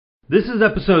This is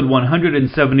episode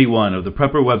 171 of the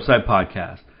Prepper Website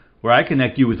Podcast, where I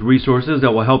connect you with resources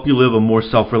that will help you live a more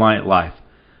self-reliant life.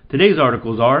 Today's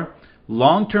articles are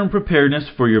long-term preparedness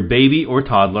for your baby or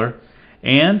toddler,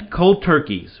 and cold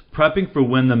turkeys, prepping for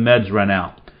when the meds run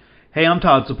out. Hey, I'm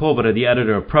Todd Sepulveda, the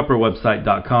editor of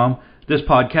PrepperWebsite.com. This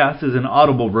podcast is an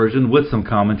audible version with some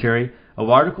commentary of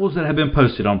articles that have been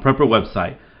posted on Prepper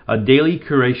Website, a daily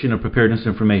curation of preparedness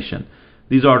information.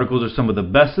 These articles are some of the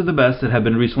best that have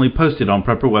been recently posted on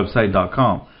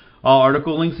PrepperWebsite.com. All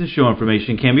article links and show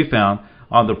information can be found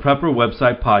on the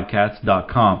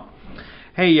PrepperWebsitePodcast.com.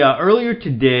 Hey, earlier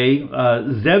today,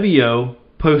 Zevio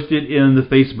posted in the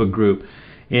Facebook group.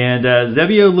 And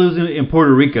Zevio lives in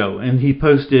Puerto Rico, and he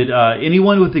posted,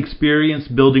 anyone with experience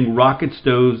building rocket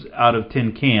stoves out of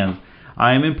tin cans.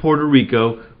 I am in Puerto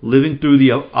Rico, living through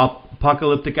the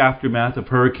apocalyptic aftermath of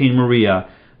Hurricane Maria.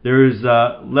 There is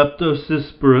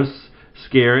leptospirosis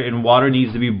scare, and water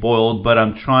needs to be boiled, but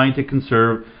I'm trying to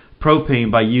conserve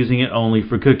propane by using it only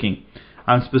for cooking.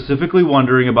 I'm specifically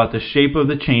wondering about the shape of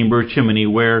the chamber chimney,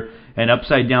 where an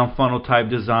upside-down funnel-type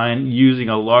design using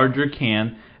a larger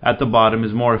can at the bottom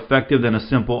is more effective than a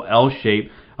simple L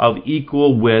shape of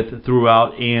equal width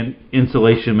throughout and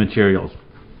insulation materials.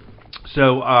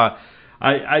 So,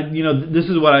 this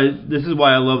is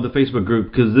why I love the Facebook group,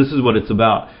 because this is what it's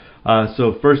about.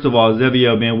 So first of all,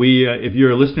 Zevio, man, if you're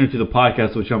a listener to the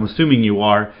podcast, which I'm assuming you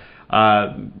are,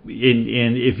 and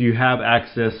if you have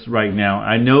access right now,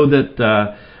 I know that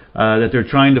they're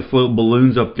trying to float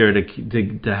balloons up there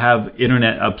to have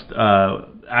internet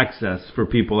access for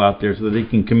people out there so that they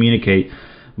can communicate.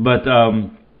 But our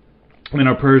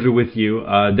prayers are with you,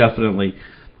 definitely.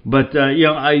 But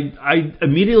I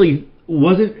immediately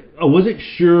wasn't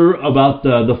sure about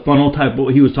the funnel type,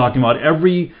 what he was talking about.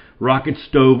 Every rocket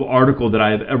stove article that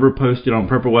I have ever posted on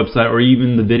Prepper Website, or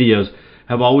even the videos,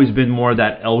 have always been more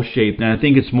that L shape, and I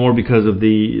think it's more because of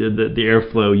the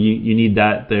airflow. You need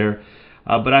that there.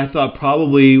 But I thought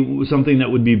probably something that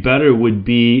would be better would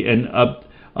be an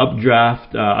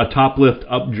updraft, a top lift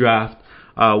updraft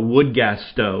wood gas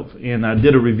stove. And I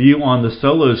did a review on the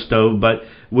Solo stove, but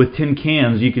with tin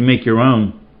cans you can make your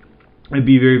own. It'd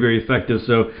be very, very effective.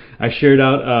 So I shared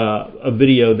out a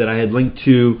video that I had linked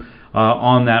to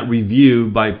on that review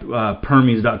by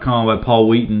Permies.com, by Paul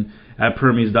Wheaton at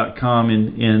Permies.com,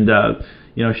 and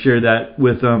share that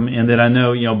with them. And then I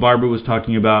know Barbara was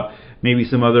talking about maybe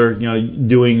some other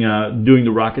doing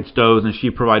the rocket stoves, and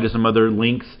she provided some other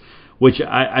links, which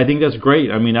I think that's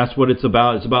great. I mean, that's what it's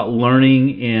about. It's about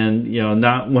learning, and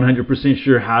not 100%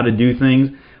 sure how to do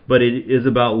things, but it is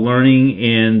about learning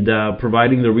and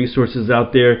providing the resources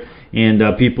out there, and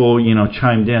people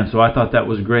chimed in. So I thought that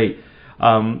was great.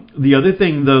 The other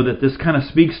thing, though, that this kind of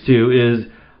speaks to is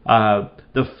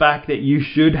the fact that you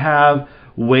should have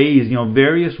ways,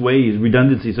 various ways,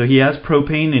 redundancy. So he has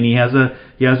propane, and he has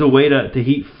a way to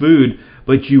heat food,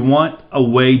 but you want a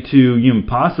way to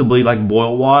possibly like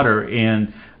boil water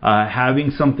and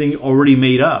having something already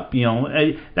made up.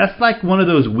 That's like one of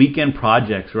those weekend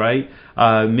projects, right?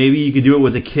 Maybe you could do it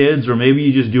with the kids, or maybe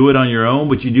you just do it on your own,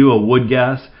 but you do a wood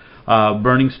gas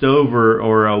burning stove,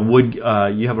 or a wood.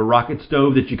 You have a rocket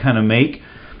stove that you kind of make.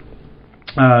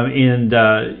 And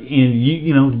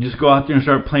you just go out there and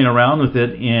start playing around with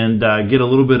it and get a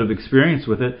little bit of experience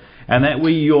with it, and that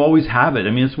way you always have it.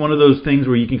 I mean, it's one of those things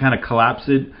where you can kind of collapse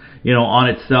it, on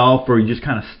itself, or you just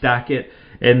kind of stack it,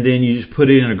 and then you just put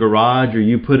it in a garage, or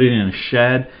you put it in a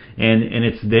shed, and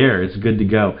it's there. It's good to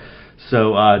go.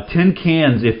 So tin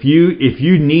cans. If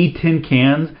you need tin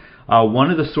cans,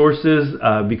 one of the sources,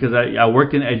 because I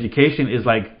worked in education, is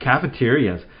like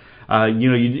cafeterias.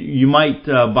 You might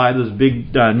buy those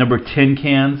big number 10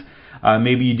 cans.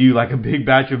 Maybe you do like a big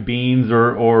batch of beans,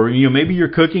 or maybe you're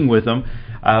cooking with them.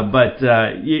 But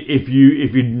if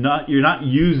you're not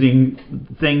using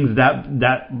things that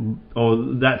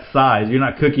size, you're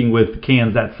not cooking with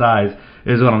cans that size,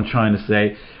 is what I'm trying to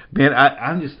say. Man,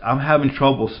 I'm having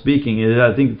trouble speaking.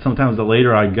 I think sometimes the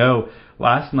later I go.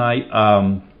 Last night,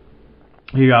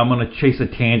 here I'm gonna chase a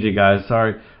tangent, guys.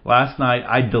 Sorry. Last night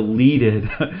I deleted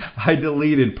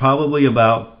probably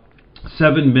about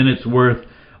 7 minutes worth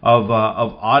of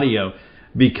audio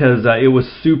because it was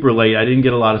super late. I didn't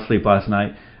get a lot of sleep last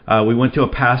night. We went to a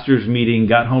pastor's meeting,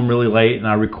 got home really late, and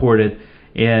I recorded.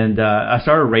 and I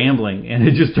started rambling, and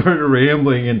it just started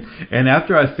rambling, and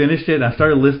after I finished it and I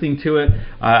started listening to it,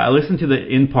 I listened to the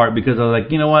end part because I was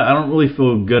like, you know what, I don't really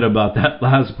feel good about that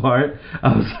last part.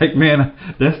 I was like, man,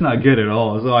 that's not good at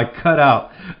all. So I cut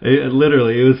out. It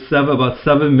was about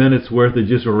 7 minutes worth of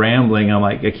just rambling. I'm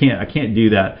like, I can't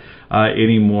do that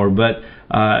anymore. But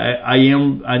I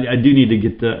do need to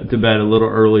get to bed a little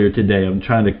earlier today. I'm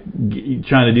trying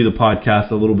to do the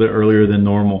podcast a little bit earlier than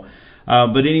normal.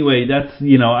 But anyway,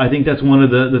 I think that's one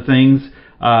of the things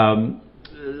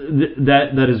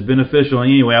that is beneficial.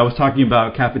 Anyway, I was talking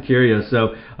about cafeteria,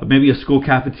 so maybe a school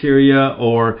cafeteria,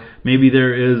 or maybe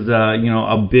there is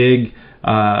a big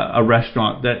a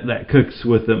restaurant that cooks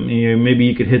with them. Maybe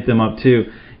you could hit them up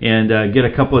too and get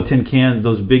a couple of tin cans,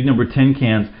 those big number 10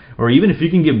 cans, or even if you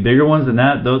can get bigger ones than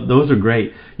that, those are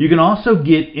great. You can also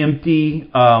get empty,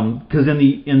 because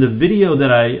in the video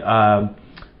that I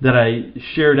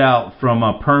shared out from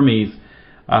Permies,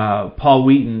 Paul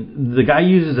Wheaton, the guy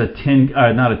uses a paint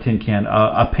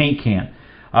can.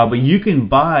 But you can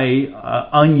buy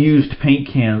unused paint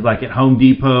cans like at Home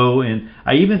Depot, and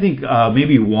I even think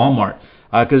maybe Walmart.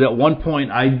 Because at one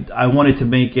point I wanted to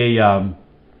make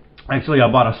actually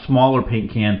I bought a smaller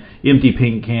paint can, empty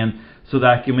paint can, so that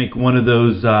I can make one of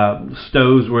those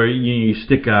stoves where you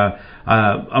stick a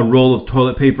roll of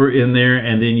toilet paper in there,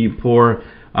 and then you pour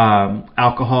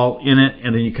alcohol in it,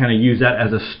 and then you kind of use that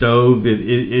as a stove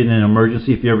in an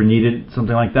emergency if you ever needed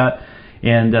something like that.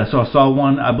 And so I saw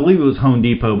one, I believe it was Home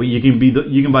Depot, but you can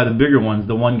buy the bigger ones,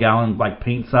 the 1 gallon like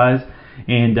paint size,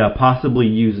 and possibly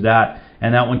use that.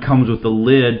 And that one comes with the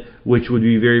lid, which would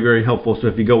be very, very helpful. So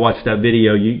if you go watch that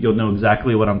video, you'll know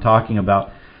exactly what I'm talking about.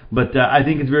 But I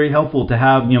think it's very helpful to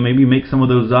have, maybe make some of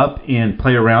those up and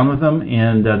play around with them.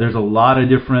 And there's a lot of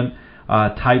different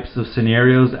types of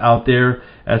scenarios out there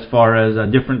as far as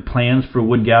different plans for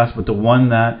wood gas. But the one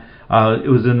that it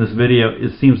was in this video,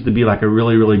 it seems to be like a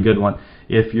really, really good one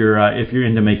if you're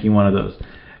into making one of those.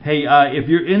 Hey, if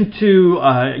you're into,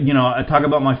 I talk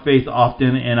about my faith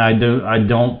often, and I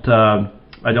don't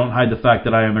hide the fact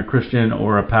that I am a Christian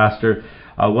or a pastor.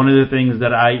 One of the things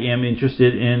that I am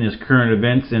interested in is current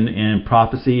events and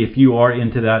prophecy. If you are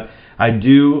into that, I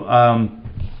do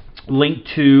link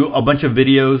to a bunch of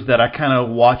videos that I kind of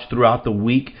watch throughout the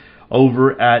week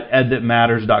over at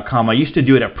edthatmatters.com. I used to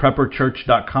do it at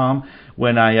prepperchurch.com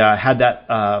when I had that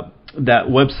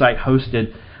website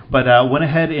hosted. But I went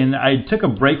ahead and I took a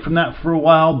break from that for a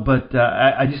while, but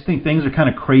I just think things are kind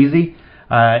of crazy,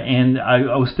 and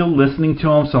I was still listening to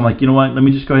them, so I'm like, you know what, let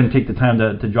me just go ahead and take the time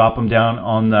to drop them down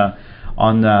on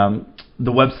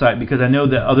the website, because I know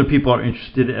that other people are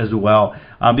interested as well.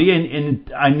 And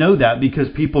I know that because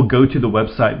people go to the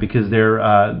website because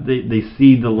they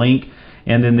see the link,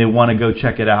 and then they want to go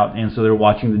check it out, and so they're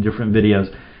watching the different videos.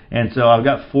 And so I've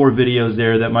got 4 videos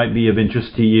there that might be of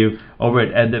interest to you over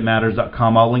at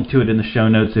edthatmatters.com. I'll link to it in the show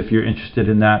notes if you're interested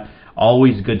in that.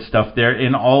 Always good stuff there.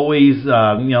 And always,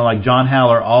 like John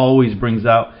Haller always brings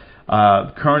out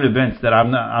current events that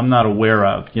I'm not aware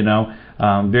of,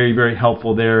 Very, very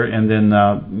helpful there. And then,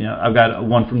 I've got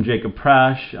one from Jacob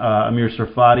Prash, Amir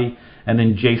Sarfati, and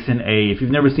then Jason A. If you've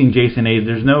never seen Jason A,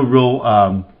 there's no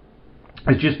real,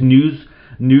 it's just news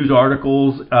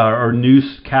articles or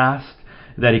newscasts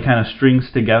that he kind of strings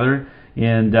together,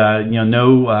 and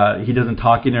he doesn't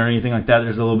talk in it or anything like that.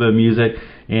 There's a little bit of music,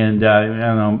 and I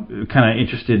don't know, kind of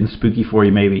interested in spooky for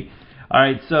you maybe. All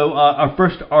right, so our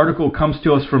first article comes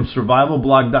to us from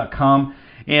survivalblog.com,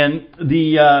 and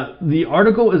the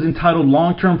article is entitled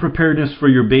 "Long-Term Preparedness for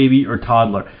Your Baby or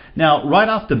Toddler." Now, right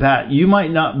off the bat, you might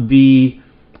not be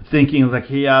thinking like,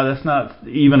 yeah, that's not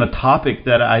even a topic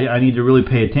that I need to really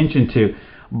pay attention to.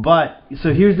 But,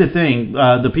 so here's the thing,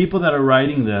 the people that are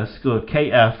writing this,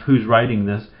 KF, who's writing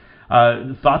this,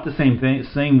 thought the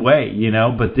same way,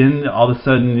 but then all of a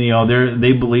sudden,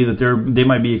 they believe that they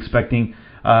might be expecting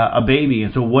a baby.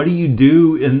 And so what do you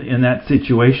do in that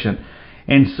situation?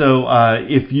 And so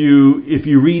if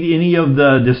you read any of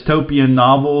the dystopian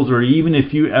novels, or even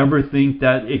if you ever think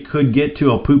that it could get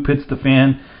to a poop hits the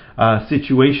fan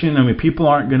situation, I mean, people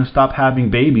aren't going to stop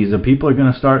having babies, and people are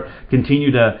going to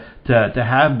continue to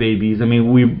have babies. I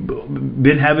mean, we've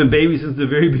been having babies since the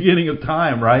very beginning of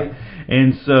time, right?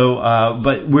 And so,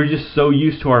 but we're just so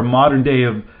used to our modern day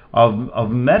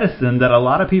of medicine that a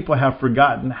lot of people have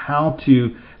forgotten how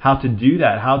to do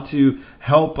that, how to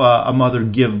help a mother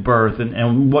give birth,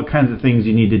 and what kinds of things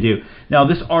you need to do. Now,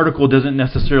 this article doesn't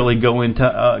necessarily go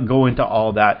into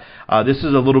all that. This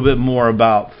is a little bit more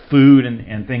about food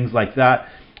and things like that.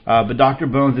 But Dr.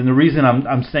 Bones, and the reason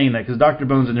I'm saying that, because Dr.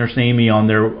 Bones and Nurse Amy on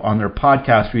their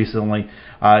podcast recently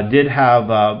did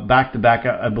have back-to-back,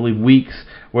 I believe, weeks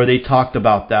where they talked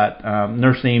about that.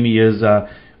 Nurse Amy is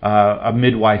a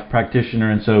midwife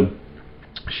practitioner, and so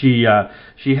she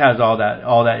has all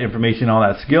that information, all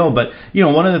that skill. But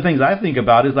one of the things I think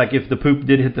about is like if the poop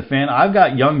did hit the fan, I've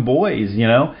got young boys,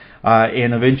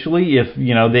 and eventually if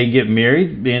they get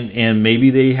married and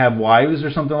maybe they have wives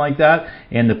or something like that,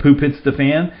 and the poop hits the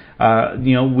fan,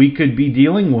 we could be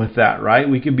dealing with that, right?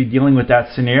 We could be dealing with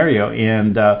that scenario,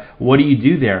 and what do you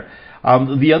do there?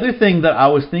 The other thing that I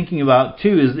was thinking about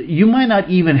too is that you might not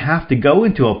even have to go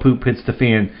into a poop hits the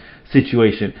fan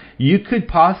situation. You could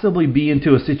possibly be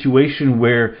into a situation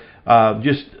where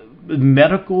just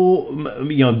medical,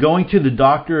 going to the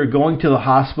doctor, going to the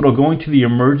hospital, going to the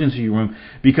emergency room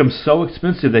becomes so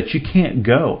expensive that you can't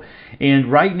go.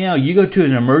 And right now, you go to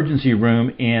an emergency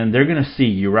room and they're going to see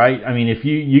you, right? I mean, if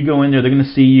you go in there, they're going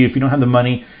to see you. If you don't have the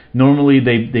money, normally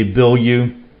they bill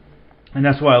you. And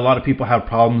that's why a lot of people have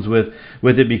problems with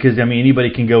it, because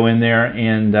anybody can go in there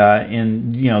and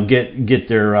get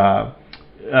their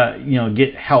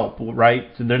get help, right?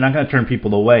 So they're not going to turn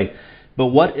people away. But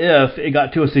what if it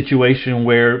got to a situation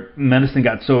where medicine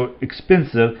got so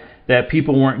expensive that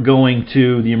people weren't going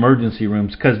to the emergency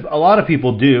rooms? Because a lot of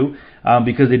people do,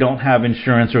 because they don't have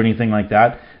insurance or anything like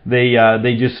that.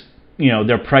 They just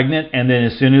they're pregnant, and then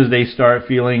as soon as they start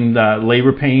feeling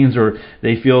labor pains or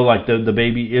they feel like the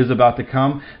baby is about to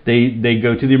come, they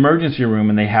go to the emergency room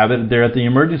and they have it there at the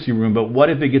emergency room. But what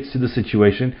if it gets to the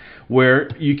situation where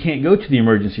you can't go to the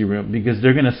emergency room because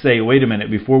they're going to say, wait a minute,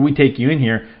 before we take you in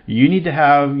here, you need to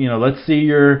have, let's see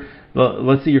your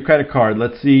credit card,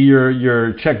 let's see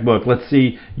your checkbook, let's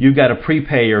see you got a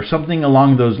prepay or something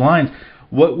along those lines.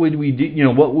 What would we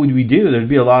do? What would we do? There'd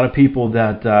be a lot of people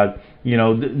that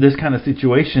this kind of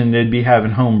situation, they'd be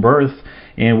having home birth,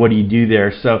 and what do you do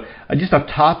there? So just a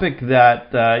topic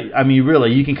that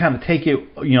really you can kind of take it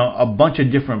a bunch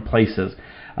of different places.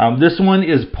 This one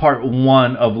is part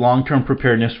 1 of long-term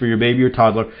preparedness for your baby or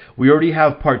toddler. We already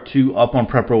have part 2 up on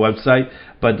Prepper website,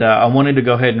 but I wanted to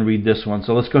go ahead and read this one.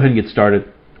 So let's go ahead and get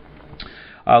started.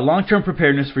 Long-term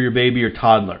preparedness for your baby or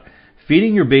toddler.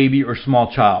 Feeding your baby or small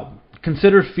child.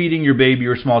 Consider feeding your baby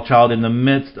or small child in the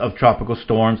midst of tropical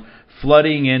storms,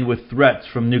 flooding in with threats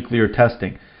from nuclear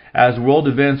testing. As world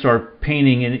events are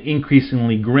painting an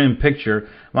increasingly grim picture,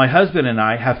 my husband and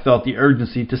I have felt the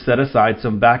urgency to set aside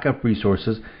some backup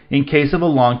resources in case of a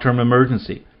long-term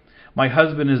emergency. My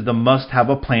husband is the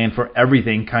must-have-a-plan for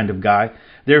everything kind of guy.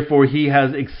 Therefore, he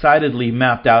has excitedly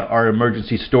mapped out our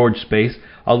emergency storage space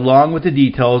along with the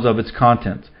details of its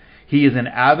contents. He is an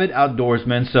avid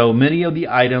outdoorsman, so many of the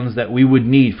items that we would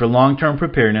need for long-term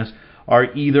preparedness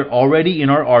are either already in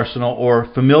our arsenal or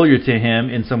familiar to him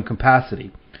in some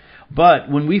capacity.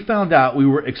 But when we found out we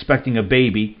were expecting a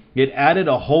baby, it added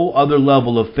a whole other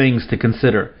level of things to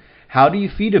consider. How do you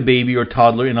feed a baby or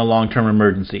toddler in a long-term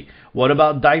emergency? What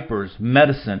about diapers,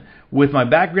 medicine? With my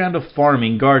background of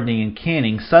farming, gardening, and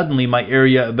canning, suddenly my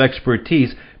area of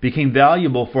expertise became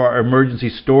valuable for our emergency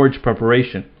storage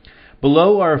preparation.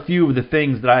 Below are a few of the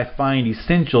things that I find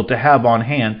essential to have on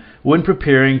hand when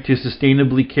preparing to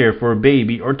sustainably care for a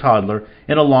baby or toddler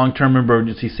in a long-term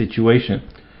emergency situation.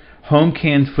 Home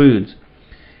canned foods.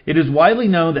 It is widely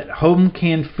known that home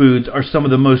canned foods are some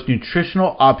of the most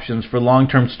nutritional options for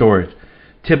long-term storage.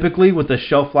 Typically, with a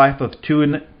shelf life of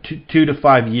 2 to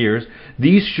 5 years,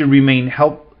 these should remain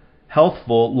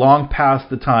healthful long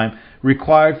past the time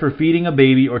required for feeding a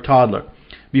baby or toddler.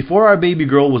 Before our baby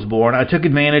girl was born, I took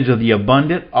advantage of the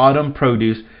abundant autumn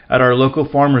produce at our local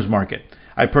farmers market.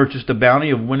 I purchased a bounty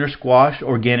of winter squash,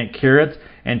 organic carrots,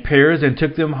 and pears and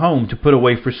took them home to put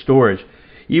away for storage.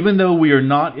 Even though we are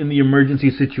not in the emergency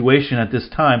situation at this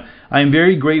time, I am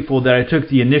very grateful that I took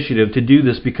the initiative to do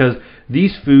this because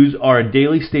these foods are a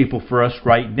daily staple for us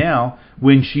right now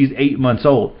when she's 8 months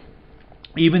old.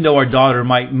 Even though our daughter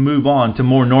might move on to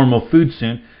more normal food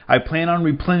soon, I plan on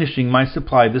replenishing my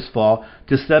supply this fall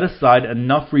to set aside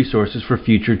enough resources for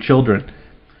future children.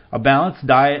 A balanced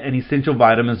diet and essential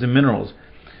vitamins and minerals.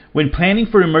 When planning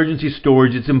for emergency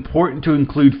storage, it's important to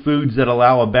include foods that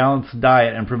allow a balanced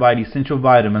diet and provide essential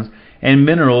vitamins and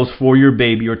minerals for your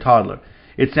baby or toddler.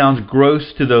 It sounds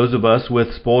gross to those of us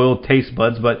with spoiled taste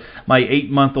buds, but my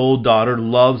 8-month-old daughter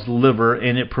loves liver,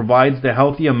 and it provides the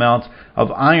healthy amounts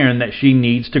of iron that she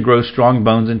needs to grow strong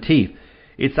bones and teeth.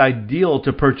 It's ideal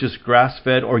to purchase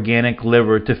grass-fed organic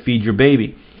liver to feed your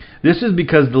baby. This is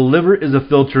because the liver is a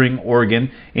filtering organ,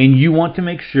 and you want to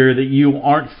make sure that you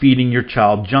aren't feeding your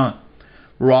child junk.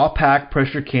 Raw pack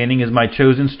pressure canning is my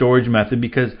chosen storage method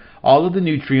because all of the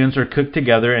nutrients are cooked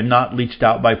together and not leached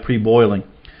out by pre-boiling.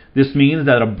 This means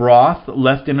that a broth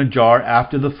left in a jar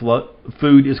after the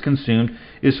food is consumed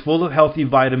is full of healthy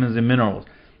vitamins and minerals.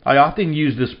 I often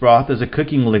use this broth as a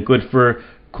cooking liquid for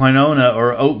quinoa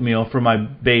or oatmeal for my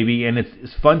baby, and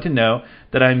it's fun to know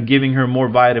that I'm giving her more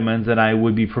vitamins than I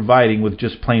would be providing with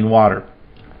just plain water.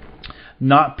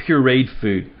 Not pureed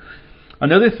food.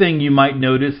 Another thing you might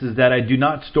notice is that I do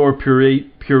not store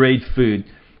pureed food.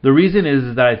 The reason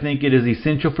is that I think it is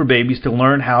essential for babies to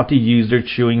learn how to use their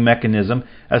chewing mechanism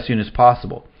as soon as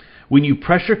possible. When you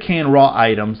pressure can raw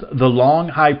items, the long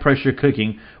high pressure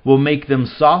cooking will make them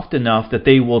soft enough that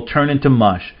they will turn into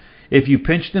mush if you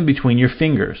pinch them between your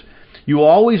fingers. You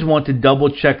always want to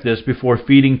double check this before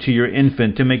feeding to your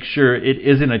infant to make sure it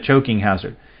isn't a choking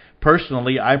hazard.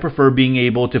 Personally, I prefer being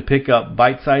able to pick up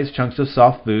bite-sized chunks of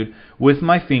soft food with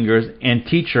my fingers and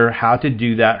teach her how to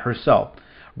do that herself,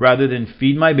 rather than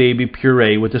feed my baby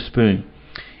puree with a spoon.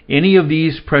 Any of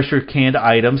these pressure canned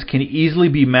items can easily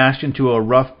be mashed into a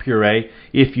rough puree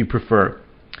if you prefer.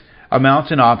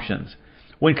 Amounts and options.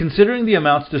 When considering the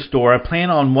amounts to store, I plan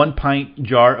on 1 pint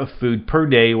jar of food per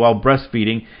day while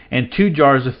breastfeeding and 2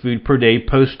 jars of food per day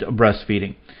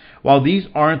post-breastfeeding. While these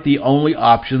aren't the only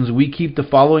options, we keep the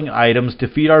following items to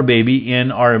feed our baby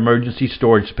in our emergency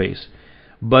storage space.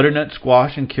 Butternut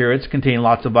squash and carrots contain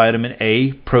lots of vitamin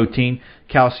A, protein,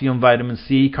 calcium, vitamin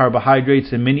C,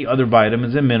 carbohydrates, and many other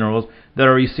vitamins and minerals that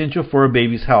are essential for a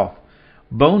baby's health.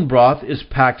 Bone broth is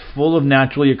packed full of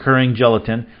naturally occurring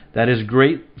gelatin that is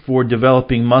great for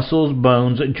developing muscles,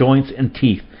 bones, joints, and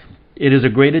teeth. It is a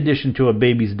great addition to a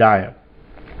baby's diet.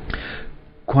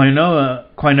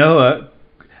 Quinoa,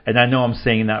 and I know I'm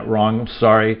saying that wrong, I'm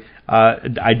sorry.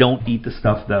 I don't eat the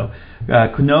stuff though.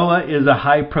 Quinoa is a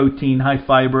high protein, high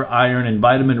fiber, iron, and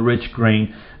vitamin rich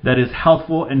grain that is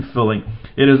healthful and filling.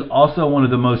 It is also one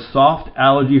of the most soft,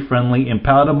 allergy friendly, and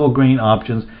palatable grain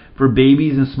options for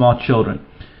babies and small children.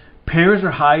 Pears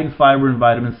are high in fiber and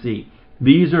vitamin C.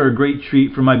 These are a great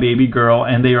treat for my baby girl,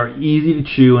 and they are easy to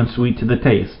chew and sweet to the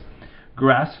taste.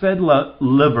 Grass-fed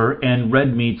liver and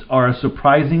red meats are a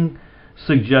surprising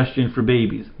suggestion for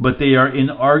babies, but they are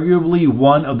inarguably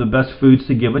one of the best foods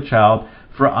to give a child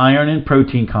for iron and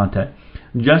protein content.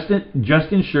 Just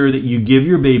ensure that you give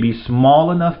your baby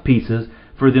small enough pieces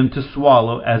for them to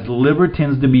swallow, as liver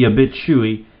tends to be a bit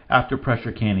chewy after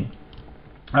pressure canning.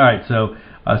 Alright, so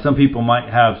some people might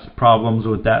have problems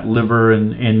with that liver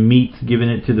and meats, giving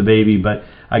it to the baby, but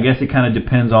I guess it kind of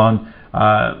depends on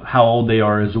how old they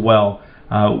are as well,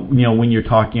 when you're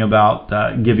talking about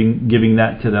giving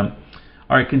that to them.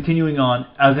 Alright, continuing on.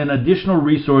 As an additional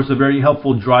resource, a very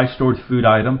helpful dry stored food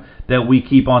item that we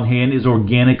keep on hand is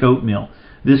organic oatmeal.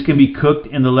 This can be cooked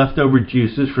in the leftover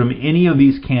juices from any of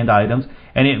these canned items,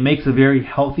 and it makes a very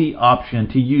healthy option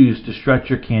to use to stretch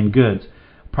your canned goods.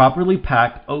 Properly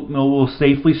packed, oatmeal will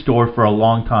safely store for a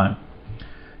long time.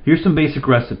 Here's some basic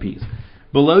recipes.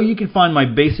 Below you can find my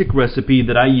basic recipe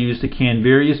that I use to can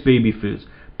various baby foods.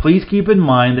 Please keep in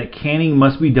mind that canning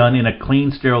must be done in a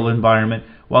clean, sterile environment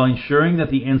while ensuring that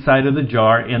the inside of the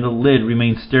jar and the lid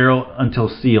remain sterile until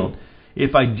sealed.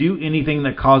 If I do anything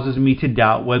that causes me to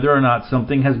doubt whether or not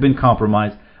something has been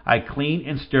compromised, I clean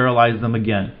and sterilize them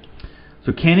again.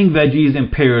 So canning veggies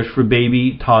and pears for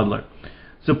baby toddler.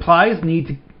 Supplies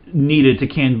needed to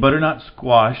can butternut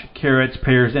squash, carrots,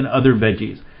 pears, and other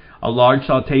veggies. A large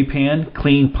saute pan,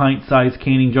 clean pint-sized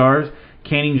canning jars,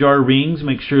 canning jar rings,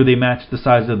 make sure they match the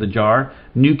size of the jar.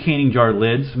 New canning jar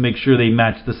lids, make sure they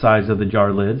match the size of the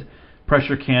jar lids.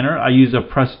 Pressure canner, I use a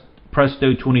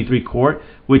Presto 23 quart,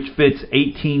 which fits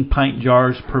 18 pint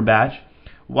jars per batch.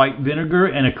 White vinegar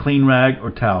and a clean rag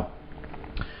or towel.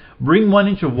 Bring 1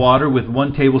 inch of water with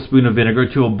 1 tablespoon of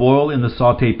vinegar to a boil in the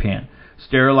saute pan.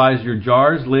 Sterilize your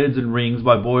jars, lids, and rings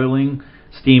by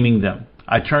steaming them.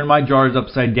 I turn my jars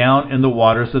upside down in the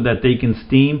water so that they can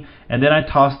steam, and then I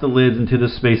toss the lids into the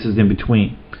spaces in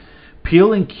between.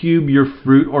 Peel and cube your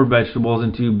fruit or vegetables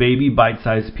into baby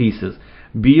bite-sized pieces.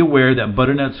 Be aware that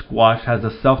butternut squash has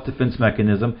a self-defense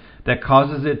mechanism that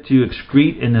causes it to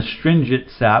excrete an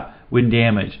astringent sap when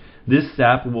damaged. This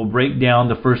sap will break down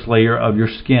the first layer of your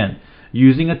skin.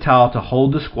 Using a towel to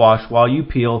hold the squash while you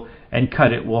peel and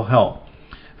cut it will help.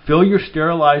 Fill your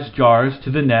sterilized jars to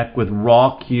the neck with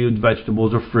raw cubed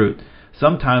vegetables or fruit.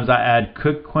 Sometimes I add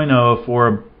cooked quinoa for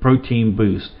a protein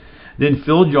boost. Then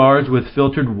fill jars with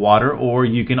filtered water, or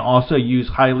you can also use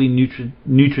highly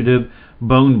nutritive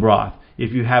bone broth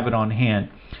if you have it on hand,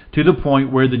 to the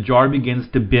point where the jar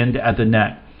begins to bend at the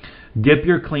neck. Dip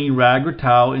your clean rag or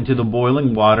towel into the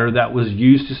boiling water that was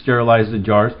used to sterilize the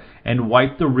jars and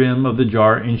wipe the rim of the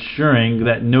jar, ensuring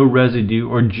that no residue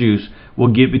or juice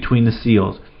will get between the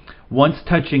seals. Once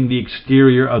touching the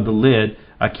exterior of the lid,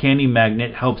 a canning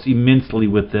magnet helps immensely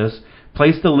with this.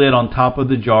 Place the lid on top of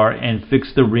the jar and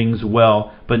fix the rings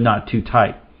well, but not too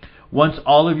tight. Once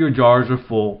all of your jars are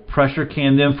full, pressure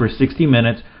can them for 60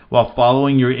 minutes while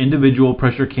following your individual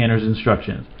pressure canner's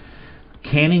instructions.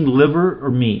 Canning liver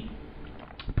or meat.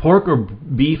 Pork or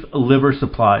beef liver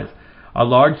supplies. A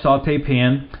large saute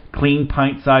pan, clean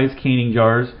pint-sized canning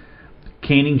jars,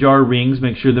 canning jar rings,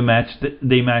 make sure they match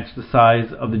the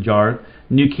size of the jar.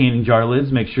 New canning jar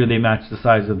lids, make sure they match the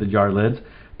size of the jar lids.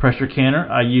 Pressure canner,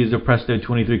 I use a Presto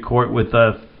 23 quart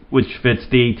which fits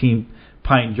the 18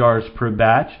 pint jars per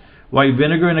batch. White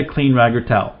vinegar and a clean rag or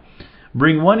towel.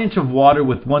 Bring 1 inch of water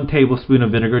with 1 tablespoon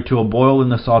of vinegar to a boil in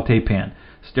the saute pan.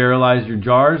 Sterilize your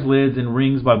jars, lids, and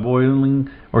rings by boiling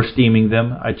or steaming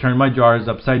them. I turn my jars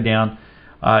upside down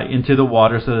into the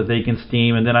water so that they can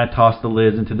steam, and then I toss the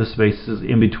lids into the spaces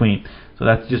in between. So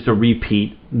that's just a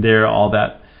repeat there, all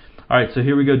that. Alright, so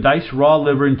here we go. Dice raw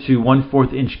liver into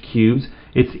 1/4 inch cubes.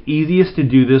 It's easiest to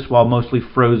do this while mostly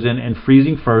frozen, and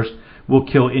freezing first will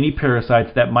kill any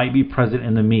parasites that might be present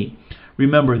in the meat.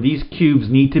 Remember, these cubes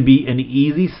need to be an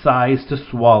easy size to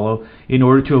swallow in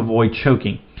order to avoid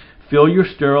choking. Fill your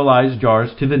sterilized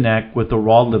jars to the neck with the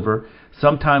raw liver.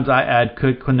 Sometimes I add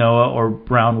cooked quinoa or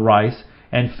brown rice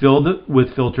and fill it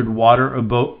with filtered water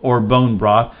or bone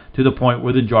broth to the point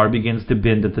where the jar begins to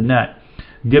bend at the neck.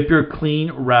 Dip your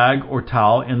clean rag or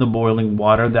towel in the boiling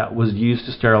water that was used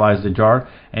to sterilize the jar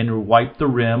and wipe the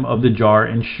rim of the jar,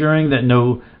 ensuring that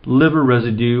no liver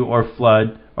residue or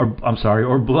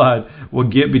blood will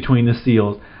get between the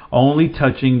seals, only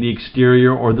touching the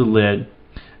exterior or the lid.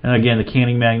 And again, the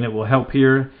canning magnet will help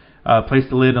here. Place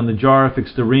the lid on the jar,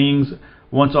 fix the rings.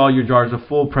 Once all your jars are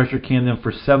full, pressure can them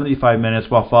for 75 minutes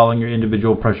while following your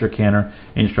individual pressure canner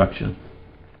instructions.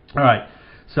 All right,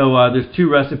 so there's 2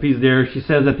 recipes there. She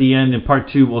says at the end in part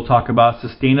 2, we'll talk about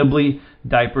sustainably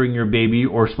diapering your baby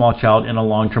or small child in a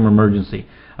long-term emergency.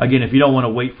 Again, if you don't want to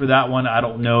wait for that one, I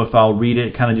don't know if I'll read it.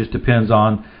 It kind of just depends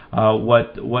on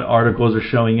what articles are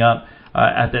showing up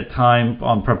at that time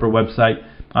on Prepper website.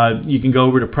 You can go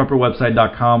over to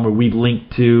prepperwebsite.com where we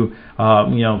link to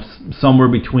somewhere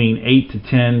between 8 to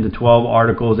 10 to 12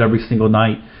 articles every single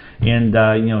night, and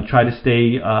try to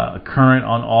stay current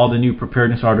on all the new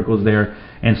preparedness articles there.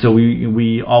 And so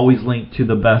we always link to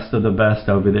the best of the best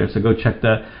over there. So go check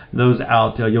those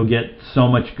out. You'll get so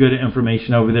much good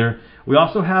information over there. We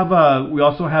also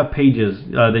have pages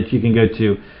that you can go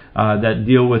to that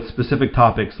deal with specific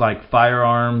topics like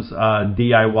firearms,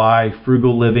 DIY,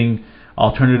 frugal living,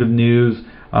 alternative news,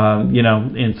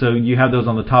 and so you have those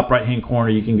on the top right hand corner.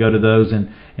 You can go to those, and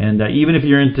even if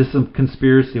you're into some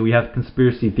conspiracy, we have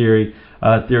conspiracy theory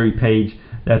page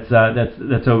that's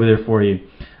over there for you.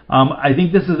 I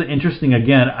think this is interesting.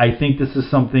 Again, I think this is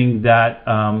something that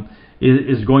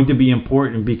is going to be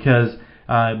important because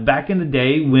back in the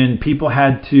day when people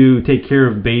had to take care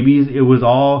of babies, it was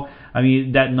all,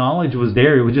 that knowledge was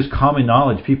there. It was just common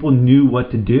knowledge. People knew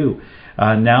what to do.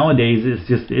 Nowadays,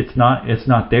 it's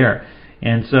not there,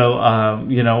 and so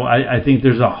I think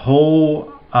there's a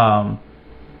whole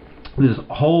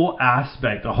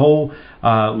aspect, a whole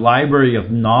library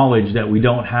of knowledge that we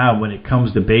don't have when it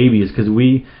comes to babies, because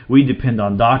we depend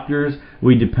on doctors,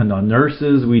 we depend on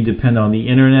nurses, we depend on the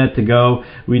internet to go,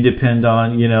 we depend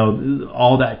on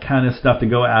all that kind of stuff to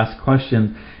go ask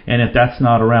questions, and if that's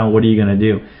not around, what are you going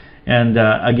to do? And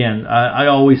again, I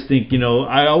always think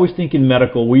in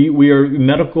medical, we are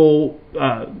medical,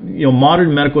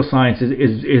 modern medical science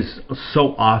is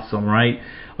so awesome, right?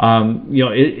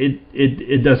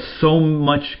 It does so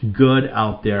much good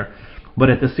out there, but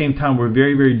at the same time, we're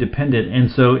very, very dependent. And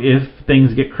so if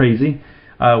things get crazy,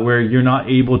 where you're not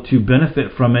able to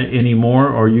benefit from it anymore,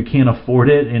 or you can't afford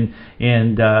it, and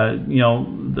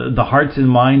the hearts and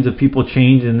minds of people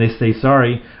change, and they say,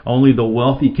 sorry, only the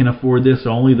wealthy can afford this, or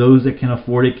only those that can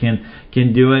afford it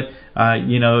can do it.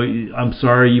 I'm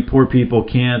sorry, you poor people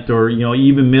can't, or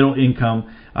even middle income,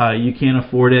 you can't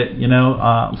afford it.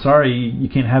 I'm sorry, you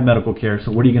can't have medical care.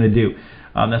 So what are you going to do?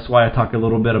 That's why I talk a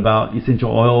little bit about essential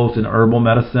oils and herbal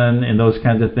medicine and those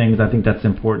kinds of things. I think that's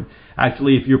important.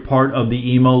 Actually, if you're part of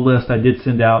the email list, I did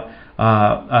send out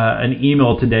an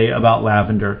email today about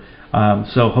lavender.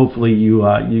 So hopefully you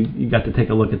got to take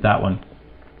a look at that one.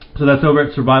 So that's over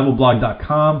at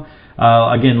survivalblog.com.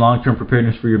 Again, long-term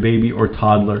preparedness for your baby or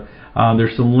toddler.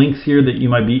 There's some links here that you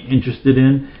might be interested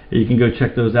in. You can go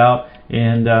check those out.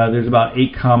 And there's about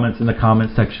 8 comments in the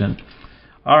comment section.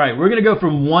 All right, we're going to go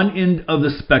from one end of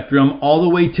the spectrum all the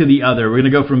way to the other. We're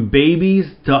going to go from babies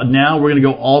to now we're going to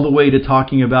go all the way to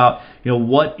talking about,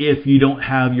 what if you don't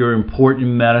have your important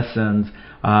medicines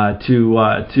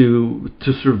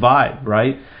to survive,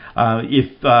 right? I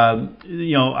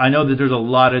know that there's a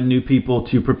lot of new people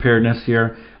to preparedness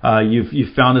here.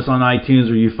 you've found us on iTunes,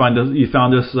 or you found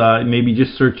us maybe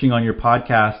just searching on your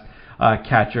podcast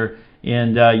catcher,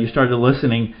 and you started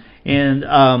listening. And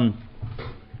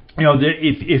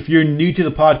if you're new to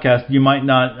the podcast, you might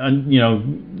not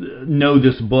know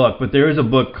this book, but there is a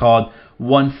book called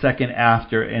 1 Second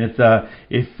After, and it's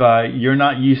if you're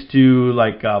not used to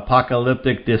like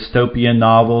apocalyptic dystopian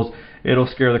novels, it'll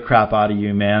scare the crap out of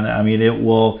you, man. I mean, it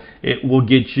will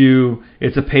get you.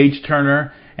 It's a page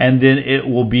turner, and then it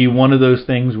will be one of those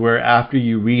things where after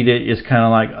you read it, it's kind of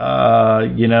like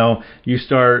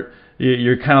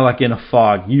you're kind of like in a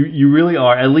fog. You really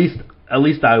are. At least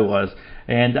I was,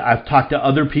 and I've talked to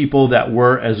other people that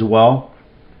were as well,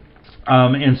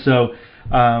 and so.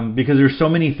 Because there's so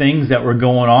many things that were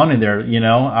going on in there,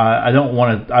 I don't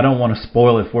want to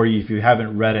spoil it for you if you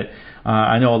haven't read it.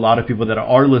 I know a lot of people that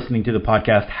are listening to the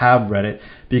podcast have read it,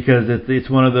 because it's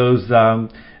one of those.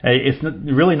 It's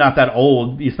really not that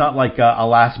old. It's not like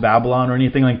Alas Babylon or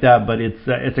anything like that, but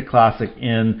it's a classic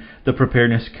in the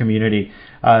preparedness community.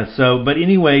 But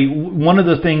anyway, one of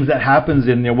the things that happens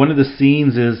in there, one of the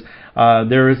scenes is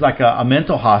there is like a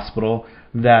mental hospital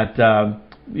that.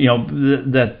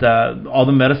 That all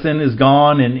the medicine is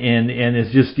gone, and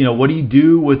it's just, what do you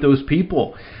do with those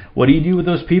people? What do you do with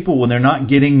those people when they're not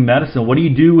getting medicine? What do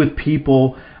you do with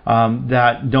people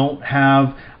that don't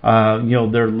have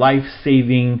their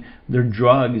life-saving, their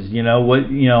drugs?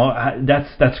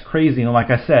 That's crazy. Like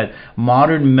I said,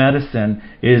 modern medicine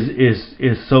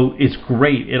it's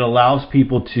great. It allows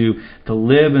people to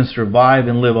live and survive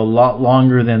and live a lot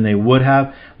longer than they would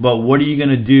have. But what are you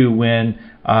going to do when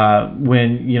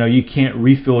you can't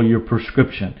refill your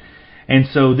prescription? And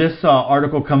so this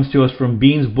article comes to us from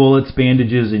Beans, Bullets,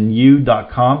 Bandages, and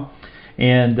You.com.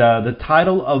 And the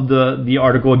title of the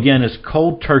article, again, is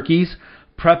Cold Turkeys,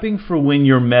 Prepping for When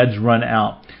Your Meds Run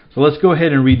Out. So let's go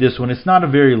ahead and read this one. It's not a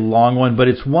very long one, but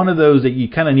it's one of those that you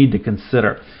kind of need to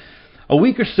consider. A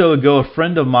week or so ago, a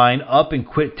friend of mine up and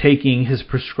quit taking his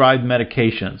prescribed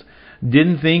medications.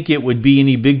 Didn't think it would be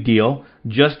any big deal,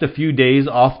 just a few days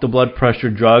off the blood pressure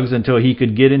drugs until he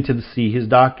could get in to see his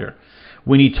doctor.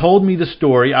 When he told me the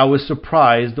story, I was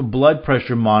surprised the blood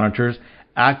pressure monitors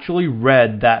actually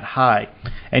read that high,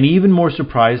 and even more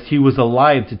surprised he was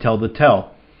alive to tell the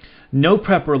tale. No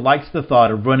prepper likes the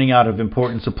thought of running out of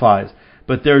important supplies,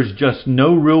 but there's just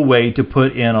no real way to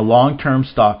put in a long-term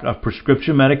stock of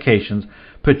prescription medications,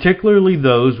 particularly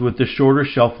those with the shorter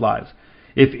shelf lives.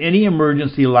 If any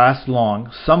emergency lasts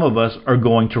long, some of us are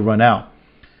going to run out.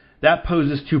 That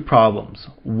poses two problems.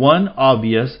 One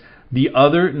obvious, the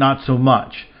other not so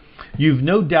much. You've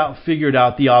no doubt figured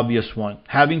out the obvious one,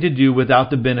 having to do without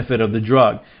the benefit of the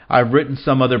drug. I've written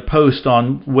some other posts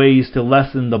on ways to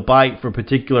lessen the bite for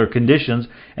particular conditions,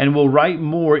 and will write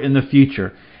more in the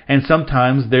future. And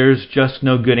sometimes there's just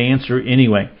no good answer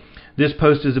anyway. This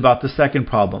post is about the second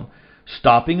problem.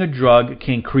 Stopping a drug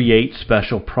can create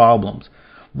special problems.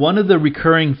 One of the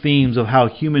recurring themes of how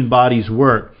human bodies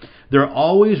work, they're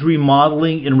always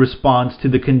remodeling in response to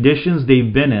the conditions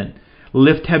they've been in.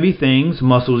 Lift heavy things,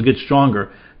 muscles get stronger.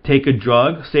 Take a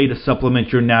drug, say to supplement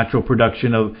your natural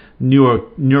production of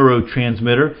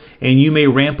neurotransmitter, and you may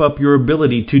ramp up your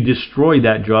ability to destroy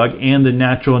that drug and the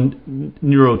natural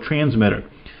neurotransmitter.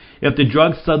 If the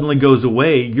drug suddenly goes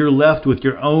away, you're left with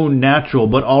your own natural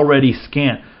but already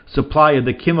scant supply of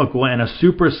the chemical and a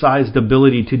supersized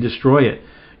ability to destroy it.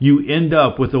 You end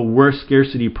up with a worse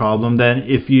scarcity problem than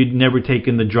if you'd never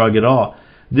taken the drug at all.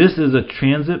 This is a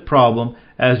transit problem,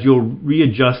 as you'll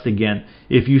readjust again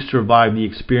if you survive the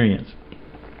experience.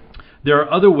 There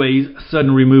are other ways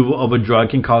sudden removal of a drug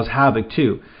can cause havoc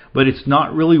too, but it's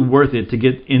not really worth it to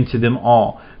get into them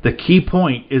all. The key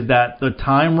point is that the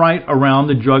time right around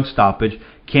the drug stoppage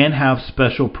can have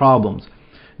special problems.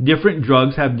 Different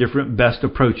drugs have different best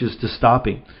approaches to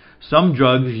stopping. Some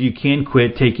drugs you can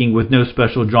quit taking with no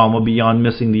special drama beyond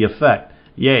missing the effect.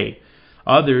 Yay.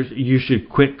 Others you should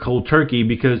quit cold turkey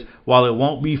because while it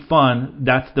won't be fun,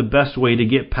 that's the best way to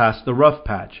get past the rough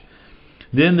patch.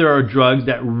 Then there are drugs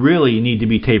that really need to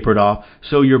be tapered off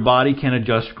so your body can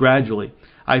adjust gradually.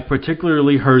 I've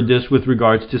particularly heard this with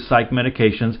regards to psych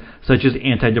medications such as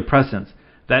antidepressants.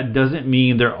 That doesn't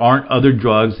mean there aren't other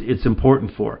drugs it's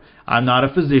important for. I'm not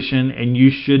a physician, and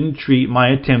you shouldn't treat my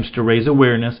attempts to raise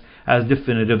awareness as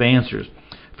definitive answers.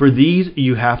 For these,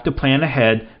 you have to plan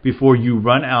ahead before you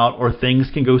run out or things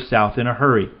can go south in a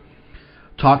hurry.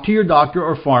 Talk to your doctor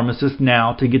or pharmacist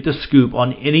now to get the scoop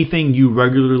on anything you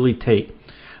regularly take.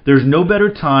 There's no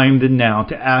better time than now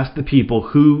to ask the people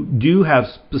who do have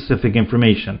specific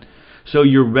information, so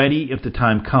you're ready if the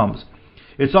time comes.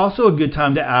 It's also a good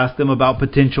time to ask them about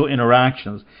potential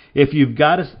interactions. If you've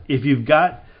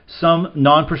got some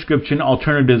non-prescription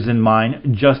alternatives in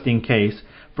mind just in case.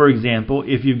 For example,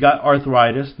 if you've got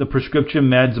arthritis, the prescription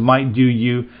meds might do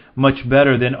you much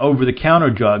better than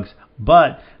over-the-counter drugs,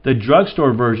 but the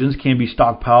drugstore versions can be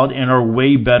stockpiled and are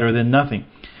way better than nothing.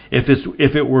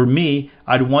 If it were me,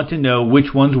 I'd want to know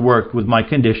which ones worked with my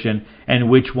condition and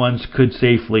which ones could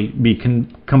safely be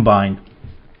combined.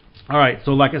 All right,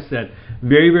 so like I said,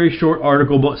 very, very short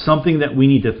article, but something that we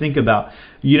need to think about.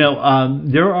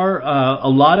 There are a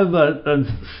lot of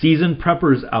seasoned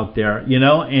preppers out there,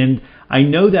 and I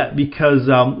know that because,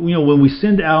 when we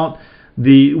send out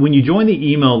when you join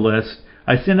the email list,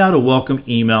 I send out a welcome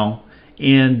email.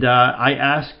 And I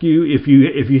ask you if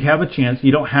you have a chance,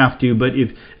 you don't have to, but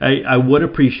if I would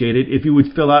appreciate it if you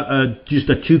would fill out just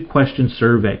a 2-question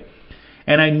survey.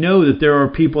 And I know that there are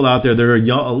people out there that are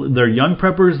young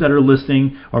preppers that are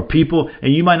listening, or people,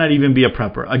 and you might not even be a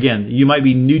prepper. Again, you might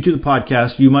be new to the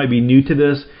podcast, you might be new to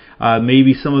this.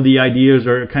 Maybe some of the ideas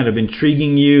are kind of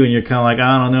intriguing you, and you're kind of like,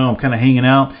 I don't know, I'm kind of hanging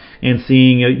out and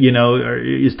seeing,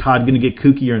 is Todd going to get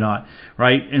kooky or not,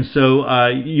 right? And so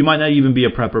you might not even be a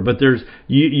prepper, but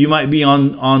you might be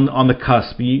on the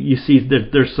cusp. You see that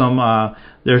there's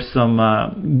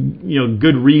some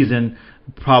good reason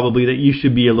probably that you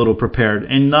should be a little prepared.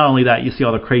 And not only that, you see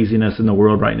all the craziness in the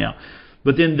world right now.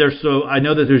 But then I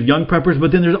know that there's young preppers,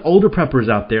 but then there's older preppers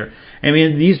out there. I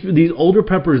mean, these older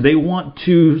preppers, they want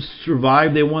to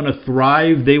survive, they want to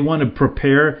thrive, they want to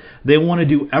prepare, they want to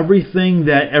do everything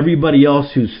that everybody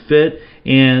else who's fit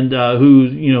and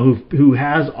who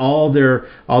has all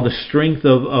the strength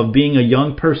of being a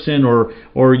young person or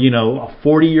a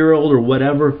 40-year-old or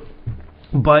whatever.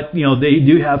 But they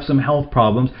do have some health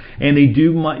problems, and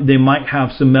they might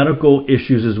have some medical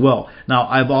issues as well. Now,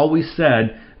 I've always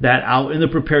said that out in the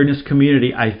preparedness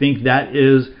community, I think that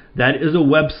is a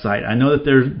website. I know that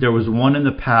there was one in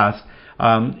the past.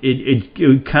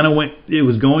 It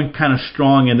was going kind of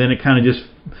strong, and then it kind of just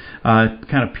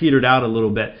kind of petered out a little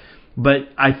bit. But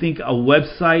I think a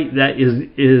website that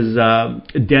is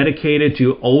dedicated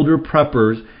to older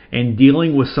preppers and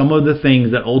dealing with some of the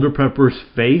things that older preppers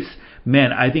face,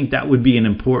 man, I think that would be an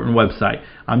important website.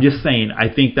 I'm just saying, I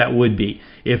think that would be.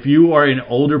 If you are an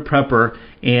older prepper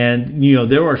and,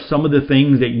 there are some of the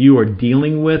things that you are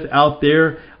dealing with out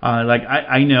there, like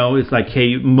I know it's like,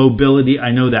 hey, mobility, I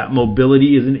know that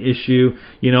mobility is an issue.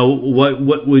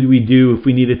 What would we do if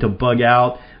we needed to bug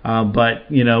out? But,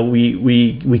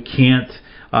 we can't,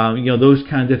 those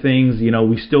kinds of things.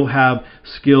 We still have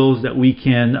skills that we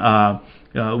can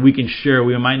share.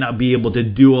 We might not be able to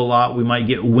do a lot. We might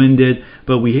get winded,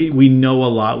 but we know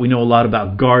a lot. We know a lot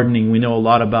about gardening. We know a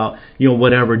lot about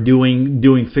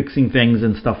fixing things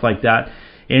and stuff like that.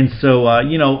 And so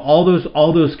all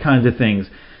those kinds of things.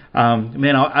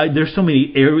 There's so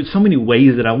many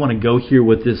ways that I want to go here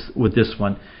with this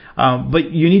one.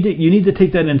 But you need to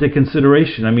take that into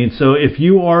consideration. I mean, so if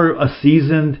you are a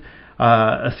seasoned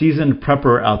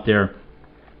prepper out there,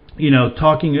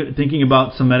 thinking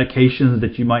about some medications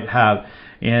that you might have,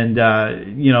 and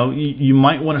you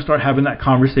might want to start having that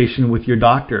conversation with your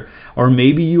doctor. Or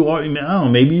maybe you're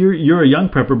a young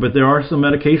prepper, but there are some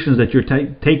medications that you're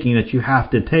taking that you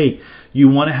have to take. You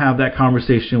want to have that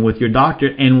conversation with your doctor,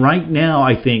 and right now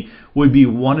I think would be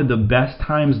one of the best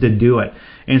times to do it.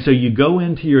 And so you go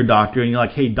into your doctor and you're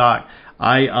like, hey doc,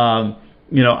 I'm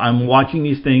watching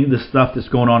these things, the stuff that's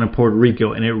going on in Puerto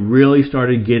Rico, and it really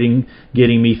started getting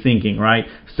me thinking, right?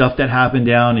 Stuff that happened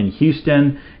down in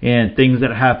Houston and things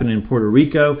that happened in Puerto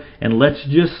Rico. And let's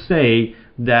just say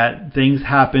that things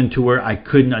happened to where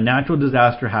a natural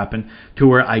disaster happened to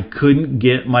where I couldn't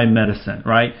get my medicine,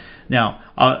 right? Now,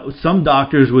 some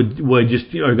doctors are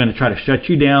going to try to shut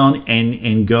you down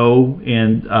and go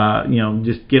and,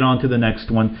 just get on to the next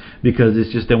one because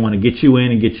it's just they want to get you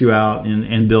in and get you out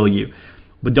and bill you.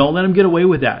 But don't let them get away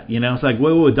with that. It's like,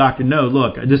 whoa, doctor, no,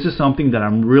 look, this is something that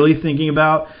I'm really thinking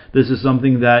about. This is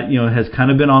something that, has kind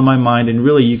of been on my mind, and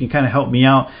really you can kind of help me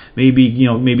out.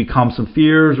 Maybe calm some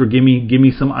fears or give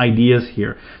me some ideas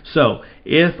here. So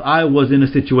if I was in a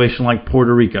situation like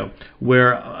Puerto Rico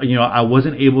where, I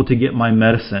wasn't able to get my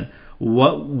medicine,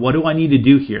 what do I need to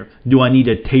do here? Do I need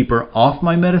to taper off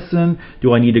my medicine?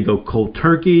 Do I need to go cold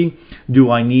turkey?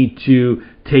 Do I need to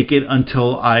take it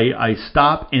until I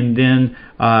stop and then,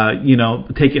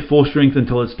 take it full strength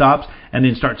until it stops and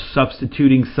then start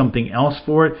substituting something else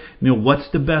for it? What's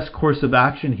the best course of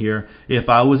action here if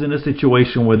I was in a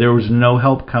situation where there was no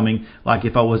help coming, like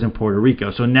if I was in Puerto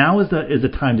Rico? So now is the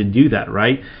time to do that,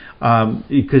 right?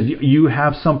 Because you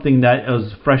have something that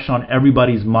is fresh on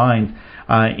everybody's mind,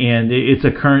 and it's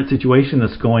a current situation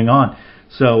that's going on.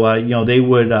 So they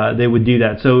would do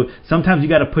that. So sometimes you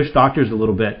got to push doctors a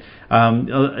little bit.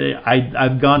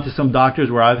 I've gone to some doctors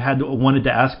where I've wanted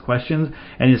to ask questions,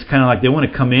 and it's kind of like they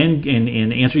want to come in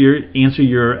and answer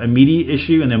your immediate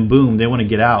issue, and then boom, they want to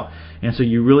get out. And so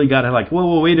you really got to like,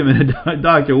 whoa, wait a minute,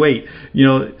 doctor, wait.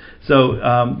 So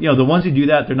the ones who do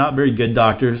that, they're not very good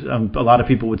doctors. A lot of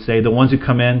people would say the ones who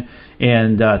come in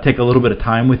and take a little bit of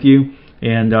time with you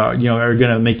and are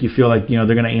going to make you feel like they're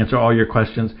going to answer all your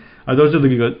questions. Those are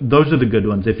the good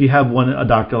ones. If you have a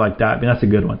doctor like that, I mean, that's a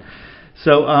good one.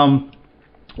 So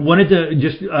wanted to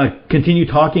just continue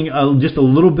talking just a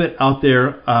little bit out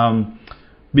there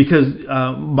because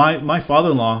my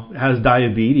father-in-law has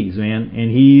diabetes, man, and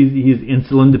he's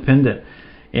insulin dependent.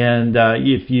 And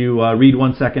if you read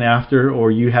 1 Second After,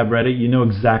 or you have read it, you know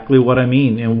exactly what I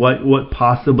mean and what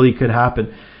possibly could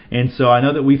happen. And so I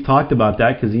know that we've talked about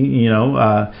that because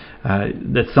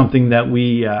that's something that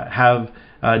we have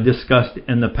discussed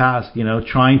in the past.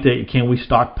 Can we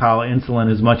stockpile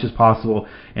insulin as much as possible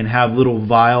and have little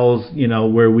vials,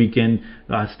 where we can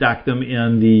stack them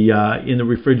in the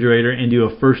refrigerator and do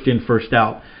a first in first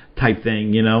out type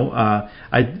thing.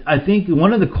 I think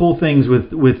one of the cool things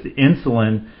with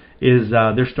insulin is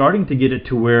they're starting to get it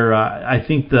to where I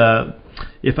think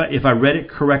if I read it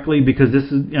correctly, because this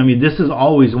is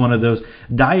always one of those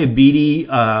diabetes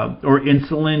or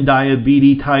insulin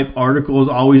diabetes type articles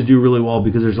always do really well,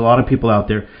 because there's a lot of people out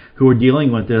there who are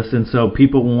dealing with this, and so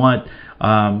people want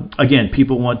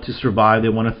to survive, they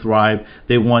want to thrive,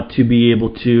 they want to be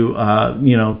able to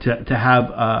to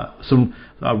have some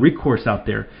recourse out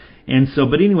there. And so,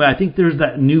 but anyway, I think there's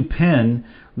that new pen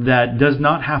that does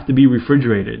not have to be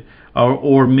refrigerated,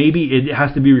 or maybe it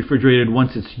has to be refrigerated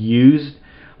once it's used.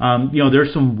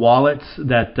 There's some wallets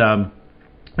that,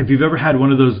 if you've ever had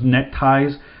one of those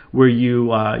neckties where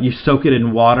you soak it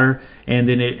in water and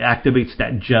then it activates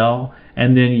that gel,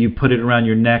 and then you put it around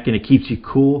your neck and it keeps you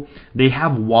cool. They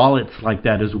have wallets like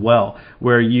that as well,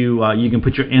 where you can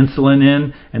put your insulin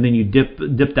in, and then you dip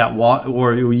that wallet,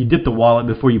 or you dip the wallet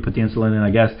before you put the insulin in.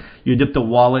 I guess you dip the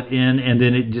wallet in, and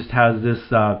then it just has this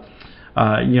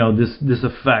this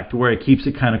effect where it keeps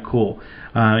it kind of cool.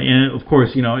 And of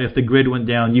course, if the grid went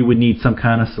down, you would need some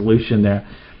kind of solution there.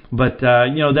 But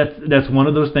that's one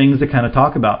of those things to kind of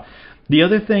talk about. The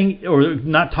other thing, or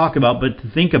not talk about, but to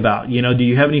think about, do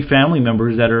you have any family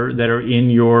members that are in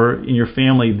your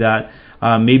family that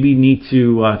maybe need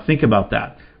to think about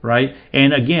that, right?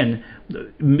 And again,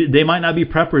 they might not be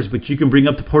preppers, but you can bring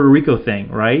up the Puerto Rico thing,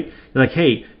 right? Like,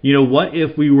 hey, what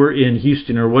if we were in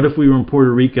Houston, or what if we were in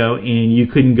Puerto Rico and you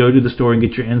couldn't go to the store and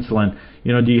get your insulin?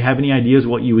 Do you have any ideas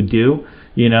what you would do?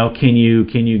 Can you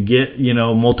get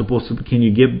multiple? Can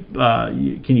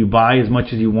you buy as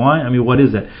much as you want? I mean, what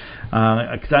is it?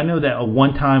 Because I know that at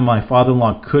one time my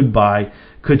father-in-law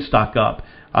could stock up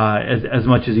as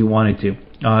much as he wanted to.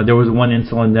 There was one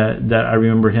insulin that I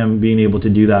remember him being able to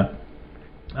do that.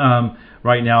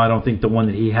 Right now, I don't think the one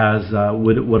that he has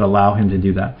would allow him to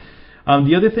do that.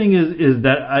 The other thing is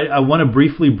that I want to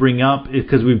briefly bring up,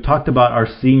 because we've talked about our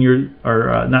senior,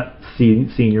 or not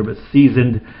senior, but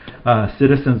seasoned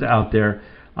citizens out there.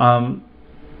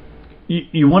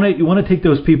 You want to take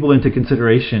those people into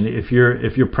consideration if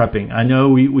you're prepping. I know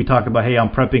we talk about, hey, I'm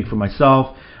prepping for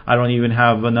myself. I don't even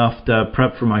have enough to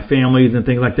prep for my families and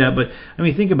things like that. But I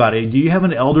mean, think about it. Do you have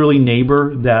an elderly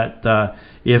neighbor that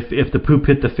if the poop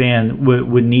hit the fan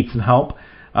would need some help?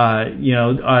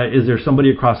 Is there somebody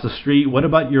across the street? What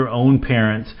about your own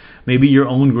parents? Maybe your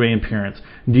own grandparents?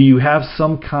 Do you have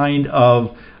some kind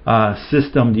of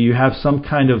system? Do you have some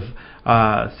kind of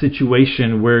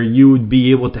situation where you would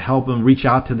be able to help them, reach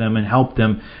out to them and help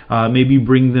them, maybe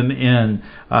bring them in,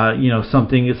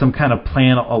 some kind of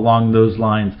plan along those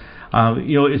lines.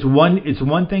 It's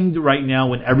one thing right now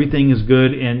when everything is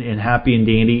good and happy and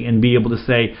dandy, and be able to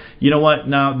say, you know what,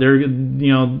 now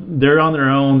they're on their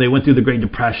own, they went through the Great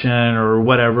Depression or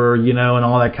whatever, and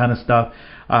all that kind of stuff.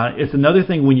 It's another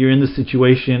thing when you're in the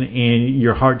situation and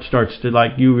your heart starts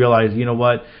to, you realize, you know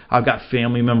what, I've got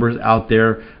family members out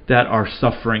there that are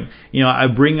suffering. I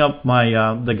bring up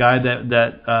the guy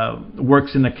that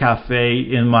works in the cafe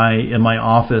in my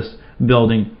office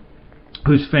building,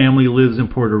 whose family lives in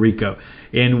Puerto Rico.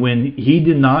 And when he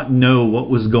did not know what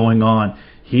was going on,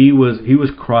 he was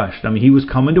crushed. I mean, he was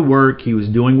coming to work, he was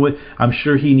doing what I'm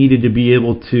sure he needed to be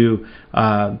able to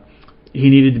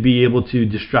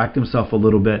distract himself a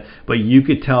little bit, but you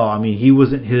could tell, I mean, he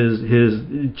wasn't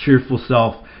his cheerful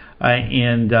self.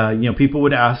 And people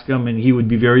would ask him, and he would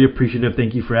be very appreciative.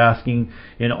 Thank you for asking,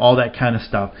 and all that kind of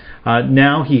stuff.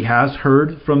 Now he has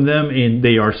heard from them, and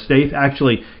they are safe.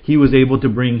 Actually, he was able to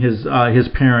bring his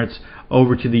parents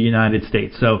over to the United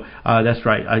States. So that's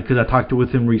right, because I talked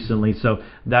with him recently. So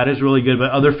that is really good.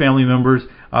 But other family members,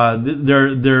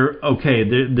 they're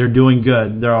okay. They're doing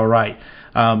good. They're all right.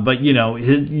 But you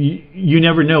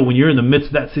never know when you're in the midst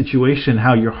of that situation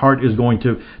how your heart is going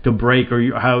to break,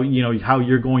 or how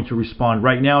you're going to respond.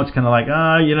 Right now it's kind of like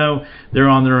they're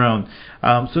on their own.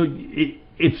 So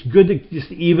it's good to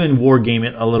just even war game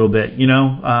it a little bit.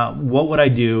 What would I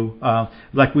do?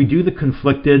 Like we do the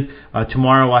conflicted.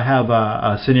 Tomorrow I have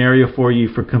a scenario for you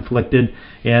for conflicted,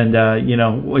 and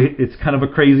it's kind of a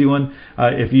crazy one.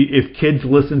 If kids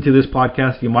listen to this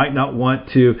podcast, you might not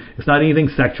want to. It's not anything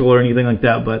sexual or anything like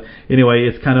that, but anyway,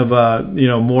 it's kind of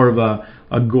more of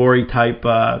a gory type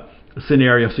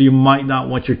scenario. So you might not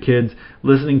want your kids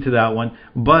listening to that one,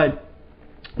 but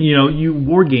you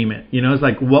war game it. It's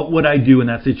like, what would I do in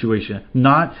that situation?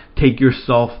 Not take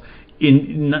yourself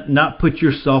not put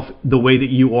yourself the way that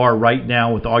you are right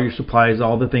now with all your supplies,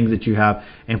 all the things that you have,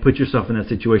 and put yourself in that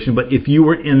situation. But if you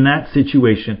were in that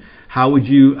situation, how would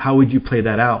you play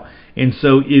that out? And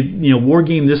so, war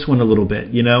game this one a little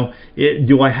bit.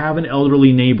 Do I have an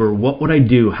elderly neighbor? What would I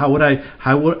do? How would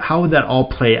that all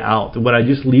play out? Would I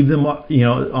just leave them,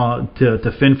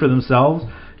 to fend for themselves?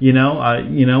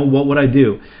 What would I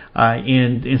do?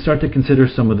 And start to consider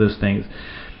some of those things.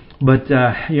 But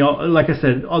like I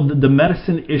said, the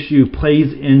medicine issue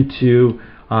plays into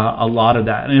a lot of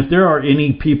that. And if there are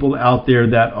any people out there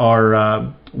that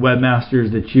are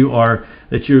webmasters that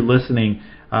you're listening,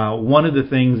 one of the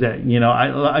things that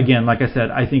like I said,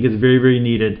 I think is very, very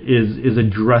needed is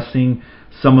addressing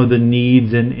some of the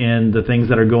needs and the things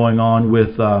that are going on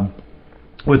with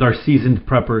our seasoned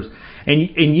preppers.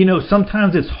 And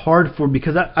sometimes it's hard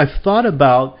because I've thought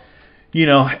about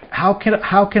how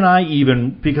can I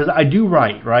even, because I do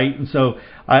write, right? And so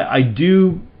I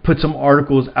do put some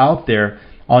articles out there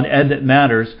on Ed That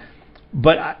Matters,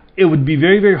 but it would be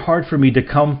very, very hard for me to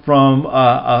come from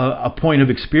a point of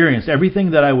experience.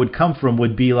 Everything that I would come from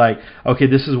would be like, okay,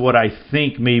 this is what I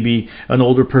think maybe an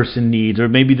older person needs, or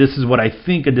maybe this is what I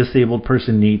think a disabled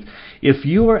person needs. If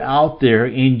you are out there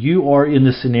and you are in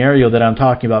the scenario that I'm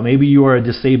talking about, maybe you are a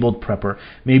disabled prepper,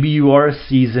 maybe you are a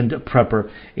seasoned prepper,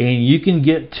 and you can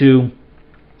get to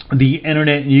the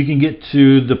internet and you can get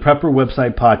to the Prepper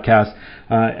Website Podcast,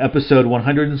 episode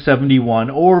 171,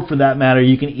 or for that matter,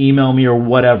 you can email me or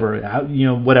whatever,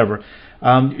 whatever.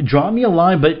 Draw me a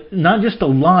line, but not just a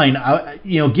line.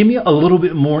 Give me a little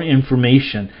bit more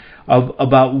information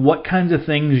about what kinds of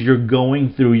things you're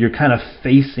going through, you're kind of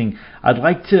facing. I'd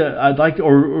like to,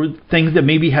 or things that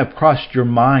maybe have crossed your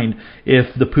mind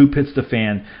if the poop hits the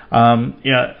fan.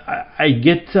 I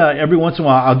get every once in a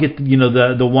while I'll get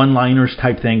the one-liners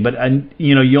type thing, but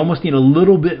you almost need a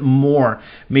little bit more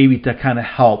maybe to kind of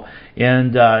help.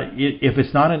 And if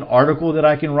it's not an article that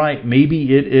I can write,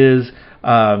 maybe it is.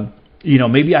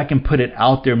 Maybe I can put it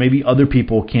out there. Maybe other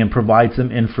people can provide some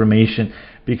information.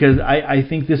 Because I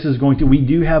think this is we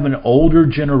do have an older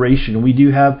generation. We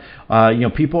do have,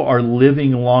 people are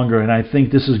living longer, and I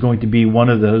think this is going to be one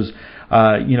of those,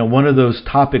 one of those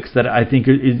topics that I think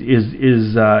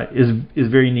is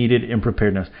very needed in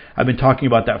preparedness. I've been talking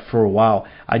about that for a while.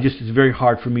 It's very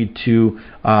hard for me to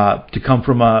come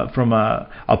from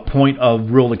a point of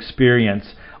real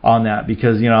experience on that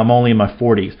because I'm only in my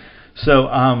 40s. So.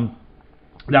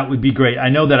 That would be great. I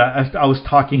know that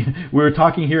we were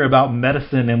talking here about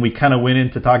medicine, and we kind of went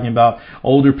into talking about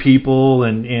older people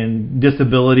and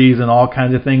disabilities and all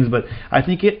kinds of things, but I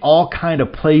think it all kind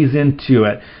of plays into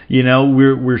it.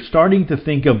 We're starting to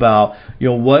think about,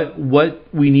 what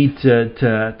we need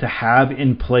to have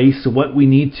in place, what we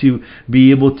need to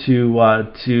be able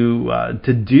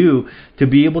to do to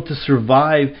be able to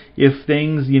survive if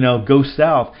things, go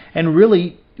south. And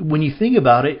really, when you think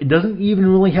about it, it doesn't even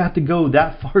really have to go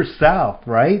that far south,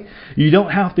 right? You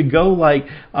don't have to go like,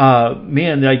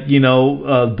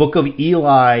 Book of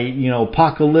Eli,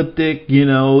 apocalyptic,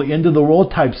 end of the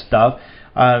world type stuff.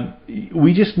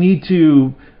 We just need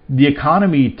the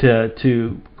economy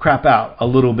to crap out a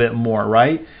little bit more,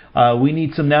 right? We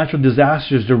need some natural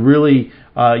disasters to really,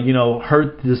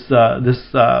 hurt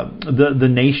the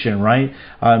nation, right?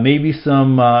 Maybe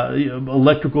some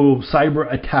electrical cyber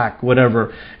attack,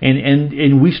 whatever,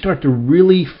 and we start to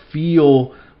really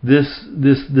feel this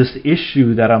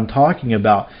issue that I'm talking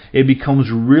about. It becomes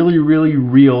really, really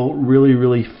real, really,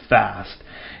 really fast.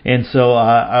 And so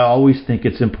I always think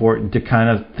it's important to kind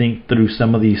of think through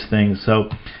some of these things. So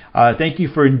thank you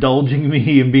for indulging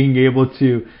me and being able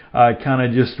to kind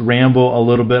of just ramble a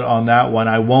little bit on that one.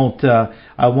 I won't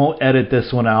edit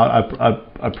this one out.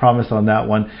 I promise on that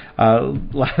one.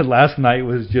 Last night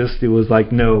it was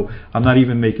like, no, I'm not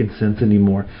even making sense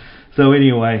anymore. So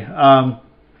anyway,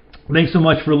 thanks so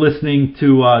much for listening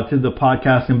to the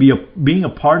podcast and being a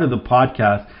part of the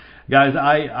podcast. Guys,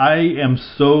 I am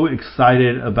so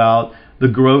excited about the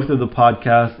growth of the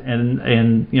podcast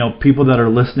and people that are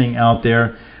listening out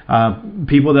there,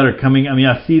 people that are coming. I mean,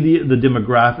 I see the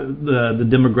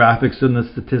demographics and the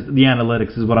statistics, the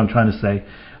analytics is what I'm trying to say.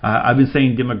 I've been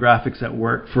saying demographics at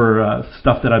work for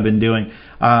stuff that I've been doing.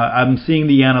 I'm seeing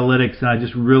the analytics, and I'm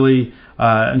just really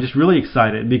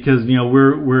excited because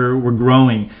we're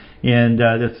growing, and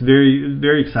that's very,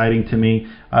 very exciting to me.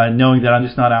 Knowing that I'm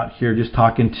just not out here just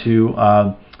talking.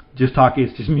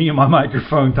 It's just me and my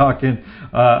microphone talking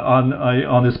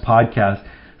on this podcast.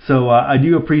 So I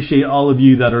do appreciate all of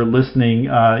you that are listening.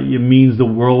 It means the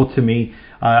world to me.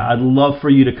 I'd love for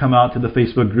you to come out to the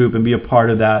Facebook group and be a part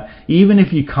of that. Even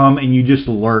if you come and you just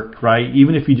lurk, right?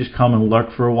 Even if you just come and lurk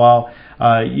for a while,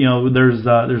 there's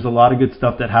a lot of good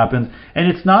stuff that happens, and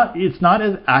it's not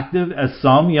as active as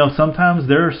some. Sometimes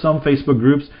there are some Facebook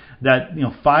groups that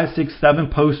 5, 6, 7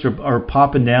 posts are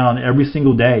popping down every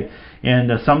single day,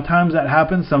 and sometimes that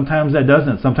happens, sometimes that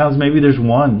doesn't. Sometimes maybe there's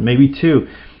 1, maybe 2.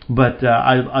 But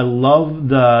I love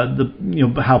the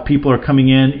how people are coming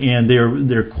in, and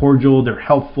they're cordial, they're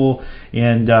helpful,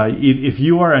 and if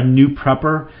you are a new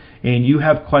prepper and you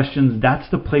have questions, that's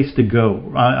the place to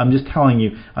go. I'm just telling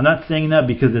you. I'm not saying that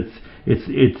because it's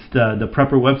the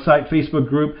Prepper website Facebook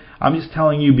group. I'm just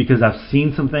telling you because I've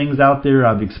seen some things out there,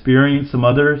 I've experienced some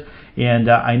others, and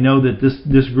I know that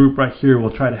this group right here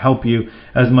will try to help you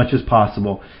as much as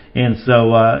possible. And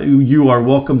so you are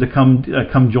welcome to come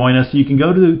join us. You can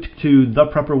go to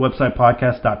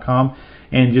theprepperwebsitepodcast.com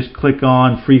and just click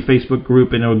on free Facebook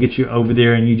group, and it'll get you over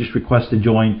there, and you just request to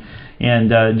join.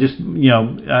 And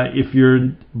if you're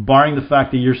barring the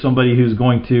fact that you're somebody who's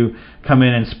going to come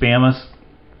in and spam us,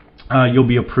 you'll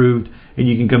be approved, and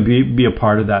you can come be a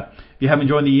part of that. If you haven't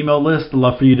joined the email list, I'd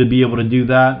love for you to be able to do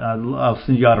that. I'll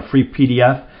send you out a free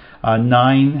PDF.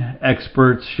 9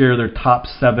 experts share their top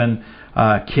 7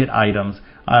 kit items,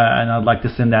 and I'd like to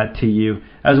send that to you,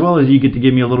 as well as you get to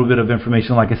give me a little bit of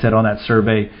information, like I said, on that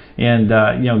survey, and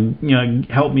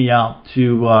help me out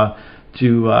to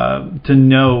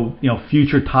know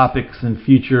future topics and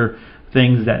future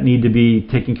things that need to be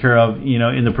taken care of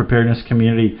in the preparedness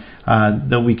community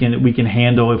that we can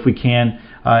handle if we can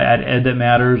at Ed That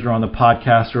Matters or on the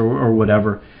podcast or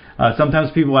whatever. Sometimes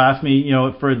people ask me,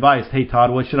 for advice. Hey, Todd,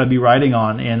 what should I be writing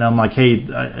on? And I'm like, hey,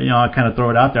 I kind of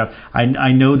throw it out there.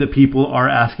 I know that people are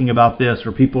asking about this,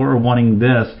 or people are wanting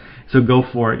this, so go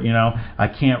for it. I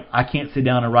can't sit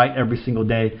down and write every single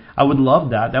day. I would love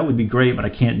that. That would be great, but I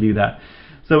can't do that.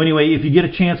 So anyway, if you get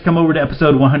a chance, come over to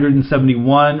episode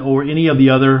 171 or any of the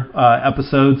other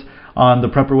episodes on the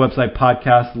Prepper Website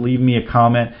podcast. Leave me a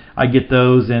comment. I get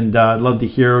those, and I'd love to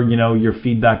hear your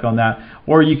feedback on that.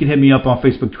 Or you can hit me up on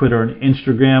Facebook, Twitter, and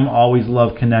Instagram. Always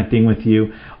love connecting with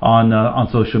you on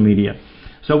social media.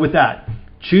 So with that,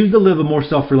 choose to live a more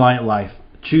self-reliant life.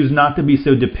 Choose not to be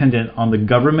so dependent on the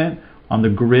government, on the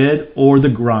grid, or the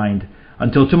grind.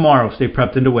 Until tomorrow, stay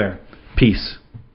prepped and aware. Peace.